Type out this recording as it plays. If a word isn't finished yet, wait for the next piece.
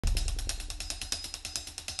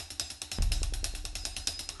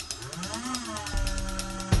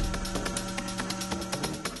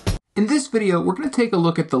In this video, we're going to take a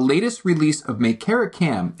look at the latest release of Makera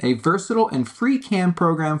CAM, a versatile and free CAM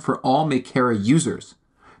program for all Makera users.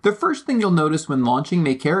 The first thing you'll notice when launching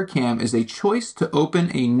Makera CAM is a choice to open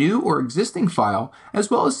a new or existing file, as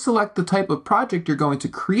well as select the type of project you're going to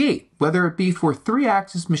create, whether it be for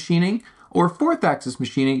 3-axis machining or 4th-axis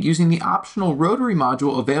machining using the optional rotary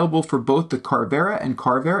module available for both the Carvera and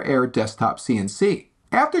Carvera Air desktop CNC.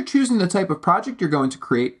 After choosing the type of project you're going to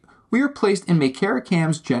create, we are placed in Makera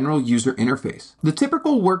CAM's general user interface. The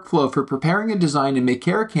typical workflow for preparing a design in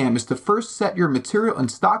Makera CAM is to first set your material and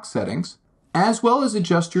stock settings, as well as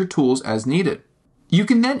adjust your tools as needed. You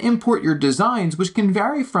can then import your designs, which can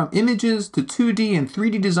vary from images to 2D and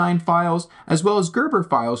 3D design files, as well as Gerber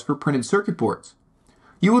files for printed circuit boards.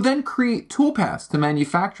 You will then create toolpaths to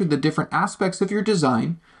manufacture the different aspects of your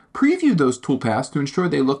design, preview those toolpaths to ensure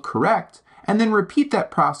they look correct, and then repeat that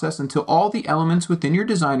process until all the elements within your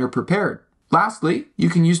design are prepared. Lastly, you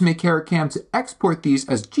can use Makera CAM to export these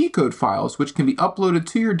as GCode files, which can be uploaded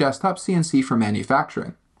to your desktop CNC for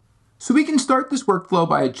manufacturing. So we can start this workflow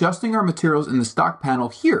by adjusting our materials in the stock panel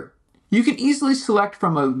here. You can easily select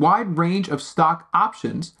from a wide range of stock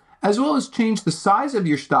options, as well as change the size of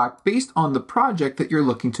your stock based on the project that you're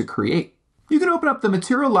looking to create. You can open up the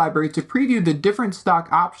material library to preview the different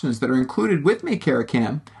stock options that are included with Makera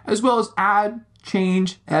CAM, as well as add,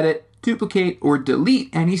 change, edit, duplicate, or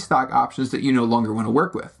delete any stock options that you no longer want to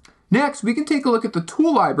work with. Next, we can take a look at the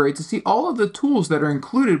tool library to see all of the tools that are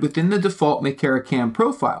included within the default Makera CAM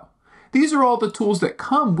profile. These are all the tools that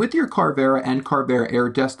come with your Carvera and Carvera Air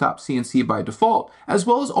desktop CNC by default, as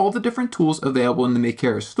well as all the different tools available in the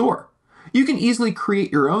Makera store. You can easily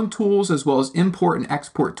create your own tools as well as import and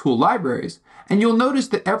export tool libraries, and you'll notice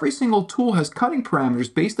that every single tool has cutting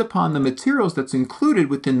parameters based upon the materials that's included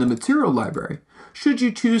within the material library. Should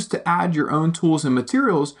you choose to add your own tools and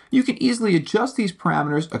materials, you can easily adjust these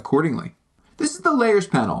parameters accordingly. This is the Layers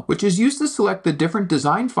panel, which is used to select the different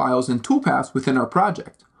design files and toolpaths within our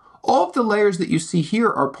project. All of the layers that you see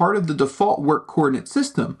here are part of the default work coordinate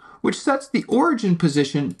system, which sets the origin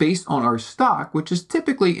position based on our stock, which is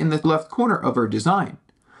typically in the left corner of our design.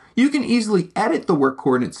 You can easily edit the work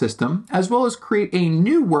coordinate system, as well as create a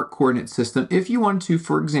new work coordinate system if you want to,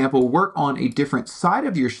 for example, work on a different side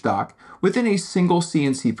of your stock within a single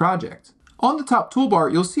CNC project. On the top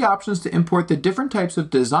toolbar, you'll see options to import the different types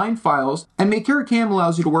of design files, and Makera CAM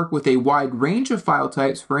allows you to work with a wide range of file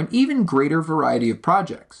types for an even greater variety of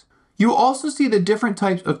projects. You will also see the different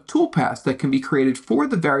types of toolpaths that can be created for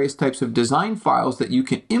the various types of design files that you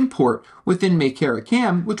can import within Makera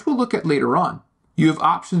CAM, which we'll look at later on. You have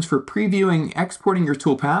options for previewing and exporting your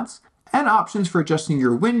toolpaths, and options for adjusting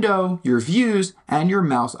your window, your views, and your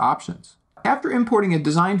mouse options. After importing a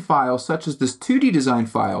design file such as this 2D design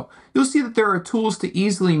file, you'll see that there are tools to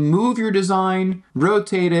easily move your design,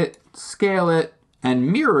 rotate it, scale it,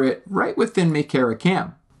 and mirror it right within Makera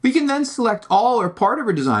CAM. We can then select all or part of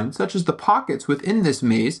our design, such as the pockets within this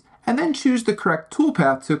maze, and then choose the correct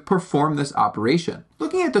toolpath to perform this operation.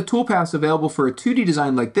 Looking at the toolpaths available for a 2D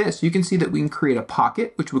design like this, you can see that we can create a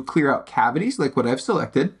pocket, which would clear out cavities like what I've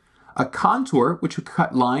selected, a contour, which would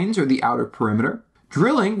cut lines or the outer perimeter,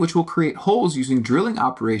 drilling, which will create holes using drilling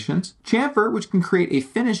operations, chamfer, which can create a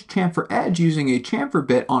finished chamfer edge using a chamfer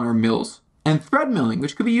bit on our mills, and thread milling,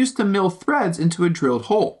 which could be used to mill threads into a drilled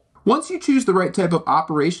hole. Once you choose the right type of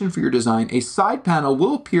operation for your design, a side panel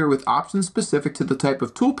will appear with options specific to the type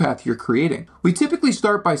of toolpath you're creating. We typically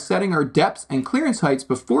start by setting our depths and clearance heights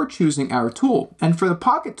before choosing our tool. And for the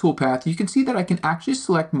pocket toolpath, you can see that I can actually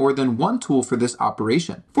select more than one tool for this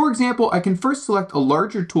operation. For example, I can first select a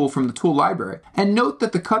larger tool from the tool library, and note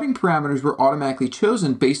that the cutting parameters were automatically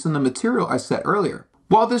chosen based on the material I set earlier.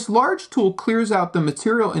 While this large tool clears out the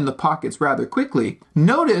material in the pockets rather quickly,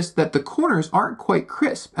 notice that the corners aren't quite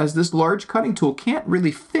crisp, as this large cutting tool can't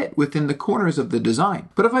really fit within the corners of the design.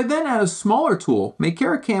 But if I then add a smaller tool,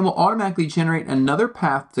 Makera CAM will automatically generate another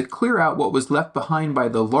path to clear out what was left behind by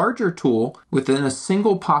the larger tool within a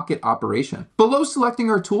single pocket operation. Below selecting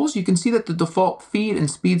our tools, you can see that the default feed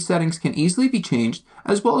and speed settings can easily be changed,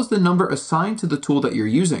 as well as the number assigned to the tool that you're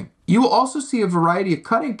using. You will also see a variety of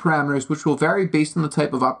cutting parameters which will vary based on the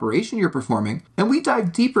type of operation you're performing, and we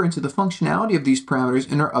dive deeper into the functionality of these parameters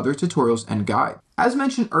in our other tutorials and guide. As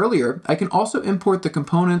mentioned earlier, I can also import the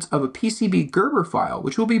components of a PCB Gerber file,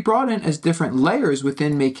 which will be brought in as different layers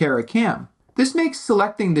within Makera CAM. This makes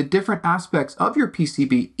selecting the different aspects of your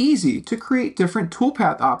PCB easy to create different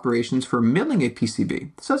toolpath operations for milling a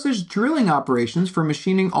PCB, such as drilling operations for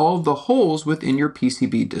machining all of the holes within your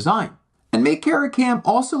PCB design. And Makera CAM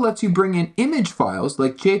also lets you bring in image files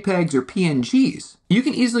like JPEGs or PNGs. You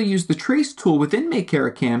can easily use the trace tool within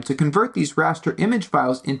Makera CAM to convert these raster image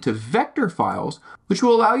files into vector files, which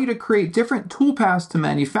will allow you to create different toolpaths to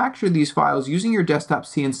manufacture these files using your desktop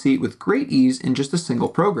CNC with great ease in just a single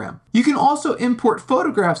program. You can also import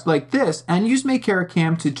photographs like this and use Makera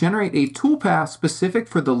CAM to generate a toolpath specific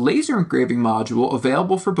for the laser engraving module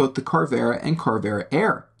available for both the Carvera and Carvera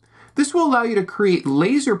Air. This will allow you to create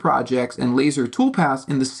laser projects and laser toolpaths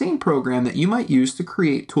in the same program that you might use to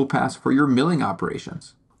create toolpaths for your milling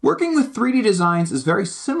operations. Working with 3D designs is very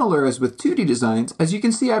similar as with 2D designs. As you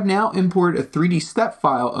can see, I've now imported a 3D step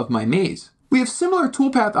file of my maze. We have similar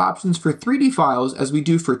toolpath options for 3D files as we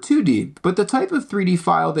do for 2D, but the type of 3D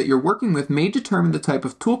file that you're working with may determine the type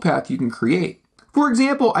of toolpath you can create. For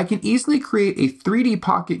example, I can easily create a 3D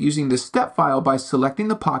pocket using this step file by selecting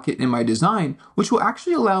the pocket in my design, which will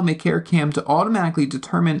actually allow Makera CAM to automatically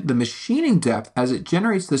determine the machining depth as it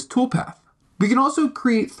generates this toolpath. We can also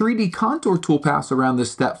create 3D contour toolpaths around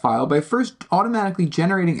this step file by first automatically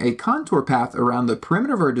generating a contour path around the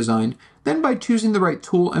perimeter of our design, then by choosing the right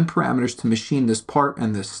tool and parameters to machine this part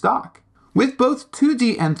and this stock. With both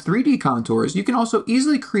 2D and 3D contours, you can also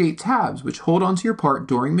easily create tabs which hold onto your part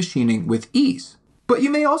during machining with ease. But you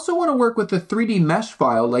may also want to work with a 3D mesh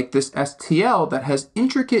file like this STL that has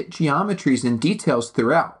intricate geometries and details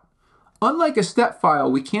throughout. Unlike a step file,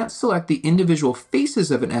 we can't select the individual faces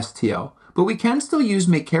of an STL, but we can still use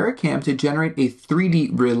Makera CAM to generate a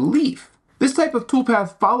 3D relief. This type of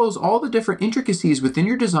toolpath follows all the different intricacies within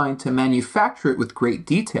your design to manufacture it with great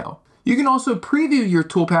detail. You can also preview your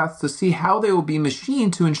toolpaths to see how they will be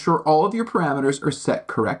machined to ensure all of your parameters are set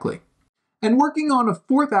correctly. And working on a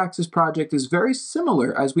 4th axis project is very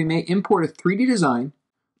similar, as we may import a 3D design,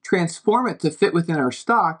 transform it to fit within our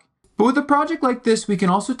stock, but with a project like this we can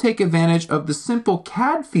also take advantage of the simple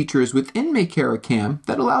CAD features within Makera CAM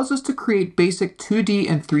that allows us to create basic 2D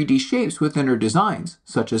and 3D shapes within our designs,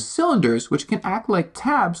 such as cylinders which can act like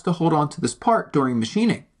tabs to hold onto this part during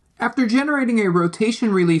machining. After generating a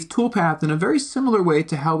rotation relief toolpath in a very similar way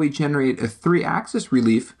to how we generate a 3-axis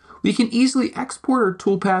relief, we can easily export our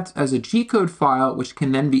toolpaths as a GCode file, which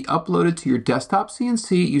can then be uploaded to your desktop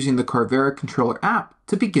CNC using the Carvera controller app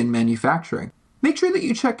to begin manufacturing. Make sure that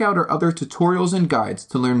you check out our other tutorials and guides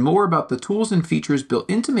to learn more about the tools and features built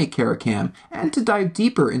into Makera CAM and to dive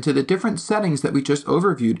deeper into the different settings that we just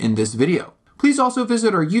overviewed in this video. Please also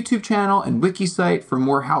visit our YouTube channel and wiki site for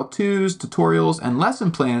more how-tos, tutorials, and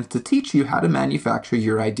lesson plans to teach you how to manufacture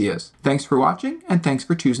your ideas. Thanks for watching, and thanks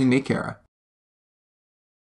for choosing Makera.